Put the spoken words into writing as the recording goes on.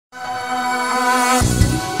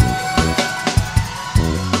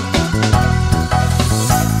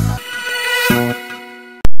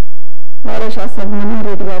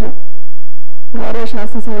గౌరవ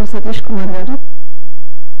శాసనసభ్యులు సతీష్ కుమార్ గారు,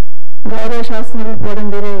 గౌరవ శాసనసభ్యులు పోడం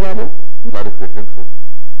వీరయ్య గారు. క్లారిఫికేషన్స్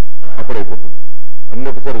అప్పుడైపోతుంది. అన్ని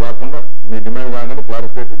ఒకసారి కాకుండా మీ డిమాండ్ కాగానే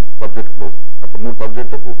క్లారిఫికేషన్, సబ్జెక్ట్ క్లోజ్. అట్లా 3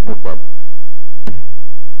 సబ్జెక్టులకు 3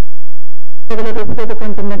 సార్లు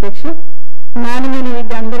రూపుదిద్దుకుంటుంది. అధ్యక్ష, నాణ్యమైన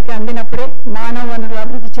విద్య అందరికీ అందినప్పుడే మానవ వనరులు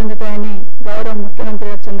అభివృద్ధి చెందుతాయని గౌరవ ముఖ్యమంత్రి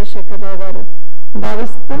గారు చంద్రశేఖరరావు గారు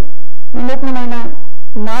భావిస్తూ వినూత్నమైన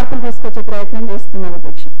మార్పులు తీసుకొచ్చే ప్రయత్నం చేస్తున్నారు.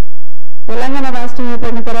 అధ్యక్ష, తెలంగాణ రాష్ట్రం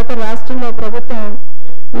ఏర్పడిన తర్వాత రాష్ట్రంలో ప్రభుత్వం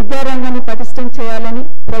విద్యారంగాన్ని పటిష్టం చేయాలని,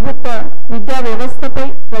 ప్రభుత్వ విద్యా వ్యవస్థపై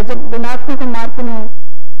గుణాత్మక మార్పును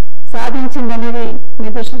సాధించిందనేది మీ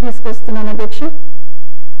దృష్టి తీసుకొస్తున్నాను. అధ్యక్ష,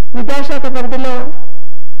 విద్యాశాఖ పరిధిలో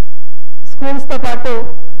స్కూల్స్ తో పాటు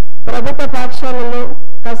ప్రభుత్వ పాఠశాలల్లో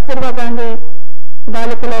కస్తూర్బా గాంధీ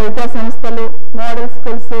బాలికల విద్యా సంస్థలు, మోడల్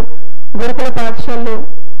స్కూల్స్, గురుకుల పాఠశాలలు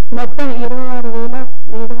మొత్తం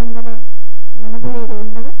 26,787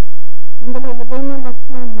 ఉండగా ఇందులో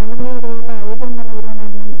 23,47,524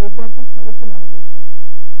 మంది విద్యార్థులు చదువుతున్నారు. అధ్యక్ష,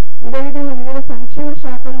 ఇదే విధంగా వివిధ సంక్షేమ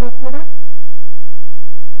శాఖల్లో కూడా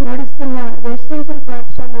నడుస్తున్న రెసిడెన్షియల్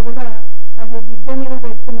పాఠశాలలో కూడా అది విద్య మీద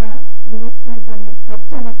పెడుతున్న ఇన్వెస్ట్మెంట్ అని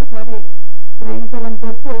ఖర్చు అని ఒకసారి గ్రహించాలని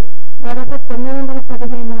కోరుతూ దాదాపు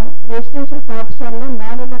 915 రెసిడెన్షియల్ పాఠశాలలో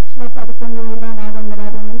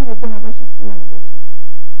 4,11,460 మంది విద్యను అభ్యసిస్తున్నారు.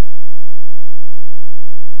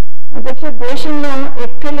 అధ్యక్ష, దేశంలో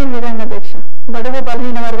ఎక్కలేని విధంగా అధ్యక్ష బడుగు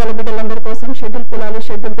బలహీన వర్గాల బిడ్డలందరి కోసం షెడ్యూల్ కులాలు,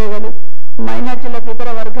 షెడ్యూల్ తెగలు, మైనార్టీలకు, ఇతర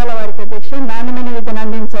వర్గాల వారికి అధ్యక్ష నాణ్యమైన విద్యను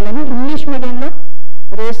అందించాలని ఇంగ్లీష్ మీడియంలో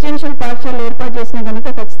రెసిడెన్షియల్ పాఠశాలలు ఏర్పాటు చేసిన కనుక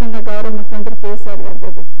ఖచ్చితంగా గౌరవ ముఖ్యమంత్రి కేసీఆర్ గారి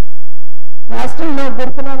అధ్యక్ష రాష్ట్రంలో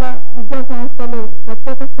గురుకులాల విద్యా సంస్థలు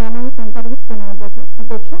ప్రత్యేక స్థానాన్ని సంతరించుకున్నాయి.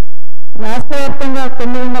 అధ్యక్ష, రాష్ట్ర వ్యాప్తంగా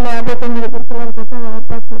 959 గురుకులాల కొత్తగా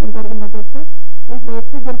ఏర్పాటు చేయడం జరిగింది. అధ్యక్ష, వీటిలో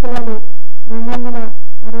ఎస్సీ గురుకులాలు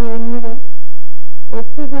 268,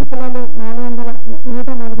 ఎస్టీ గురుకులాలు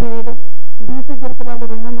 147, బీసీ గురుకులాలు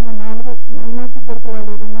 204, మైనార్టీ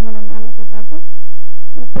గురుకులాలు 204తో పాటు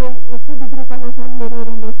 30 ఎస్సీ డిగ్రీ కళాశాలలు,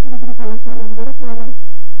 22 ఎస్సీ డిగ్రీ కళాశాలను కూడా కేవలం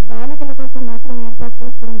బాలికల కోసం మాత్రం ఏర్పాటు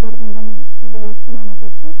చేసుకోవడం జరిగిందని తెలియజేస్తున్నాను.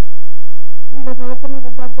 అధ్యక్ష, వీళ్ళు చదువుతున్న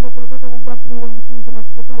విద్యార్థులకు ఒక్కొక్క విద్యార్థి మీద ఇంచుమించు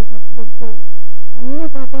 ₹1,00,000 ఖర్చు పెడుతూ అన్ని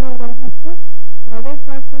సౌకర్యాలు కల్పిస్తూ ప్రైవేట్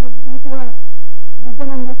పాఠశాలకు ధీటుగా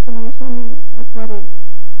విద్యను అందిస్తున్న విషయాన్ని ఒకసారి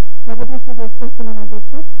సభ దృష్టి తీసుకొస్తున్నాను.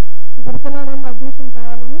 అధ్యక్ష, గురుకులాలలో అడ్మిషన్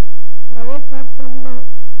కావాలని ప్రైవేట్ పాఠశాలలో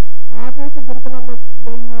ఆపేసి గురుకులాల్లో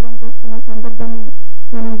జాయిన్ అవ్వడం చేస్తున్న సందర్భాన్ని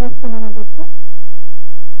నేను చూస్తున్నాను. అధ్యక్ష,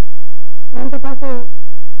 దాంతోపాటు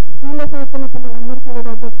స్కూల్లో చదువుతున్న పిల్లలందరికీ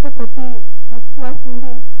కూడా అధ్యక్ష ప్రతి ఫస్ట్ క్లాస్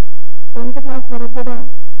నుండి 10th క్లాస్ వరకు కూడా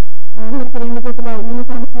అందరికీ 2 జతల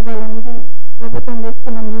యూనిఫామ్స్ ఇవ్వాలనేది ప్రభుత్వం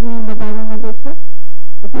తీసుకున్న నిర్ణయంలో భాగంగా అధ్యక్ష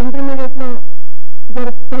ఇంటర్మీడియట్ లో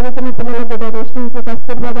చదువుతున్న పిల్లలకు కూడా రెసిడెన్సీ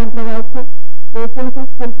కస్తూర్బా దాంట్లో కావచ్చు, రెసిడెన్సీ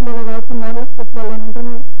స్కూల్స్లో కావచ్చు, మోడల్ స్కూల్స్లో,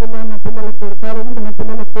 ఇంటర్మీడియట్ స్కూల్లో ఉన్న పిల్లలకు కూడా, కాలేజీలో ఉన్న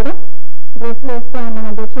పిల్లలకు కూడా డ్రెస్లు ఇస్తా ఉన్నాం.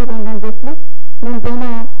 అధ్యక్ష, 2 డ్రెస్లు దీనిపైన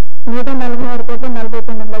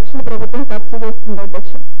 146,49 లక్షలు ప్రభుత్వం ఖర్చు చేస్తుంది.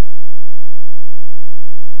 అధ్యక్ష,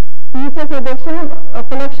 టీచర్స్ అధ్యక్ష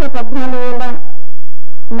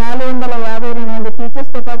 1,14,452 మంది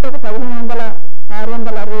టీచర్స్ తో పాటు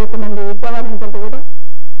 15,661 మంది విద్యా వాలంటీర్లు కూడా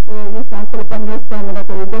ఈ సంస్థలు పనిచేస్తూ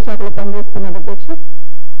ఉన్నారు, విద్యాశాఖలో పనిచేస్తున్నారు. అధ్యక్ష,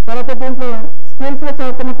 తర్వాత దీంట్లో స్కూల్స్ లో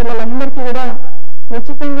చదువుతున్న పిల్లలందరికీ కూడా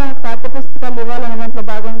ఉచితంగా పాఠ్యపుస్తకాలు ఇవ్వాలనే దాంట్లో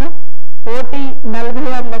భాగంగా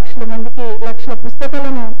 1,46,00,000 మందికి లక్షల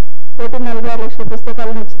పుస్తకాలను 1,46,00,000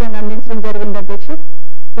 పుస్తకాలను ఉచితంగా అందించడం జరిగింది. అధ్యక్ష,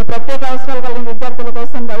 ప్రత్యేక అవసరాలు కలిగిన విద్యార్థుల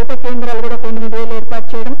కోసం బయట కేంద్రాలు కూడా 8,000 ఏర్పాటు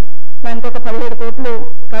చేయడం, దానికి ఒక 17 కోట్లు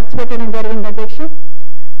ఖర్చు పెట్టడం జరిగింది. అధ్యక్ష,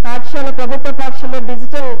 ప్రభుత్వ పాఠశాలలో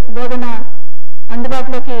డిజిటల్ బోధన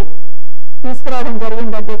అందుబాటులోకి తీసుకురావడం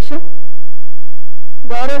జరిగింది. అధ్యక్ష,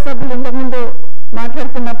 గౌరవ సభ్యులు ఇంతకుముందు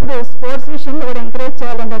మాట్లాడుతున్నప్పుడు స్పోర్ట్స్ విషయంలో కూడా ఎంకరేజ్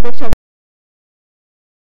చేయాలండి. అధ్యక్ష,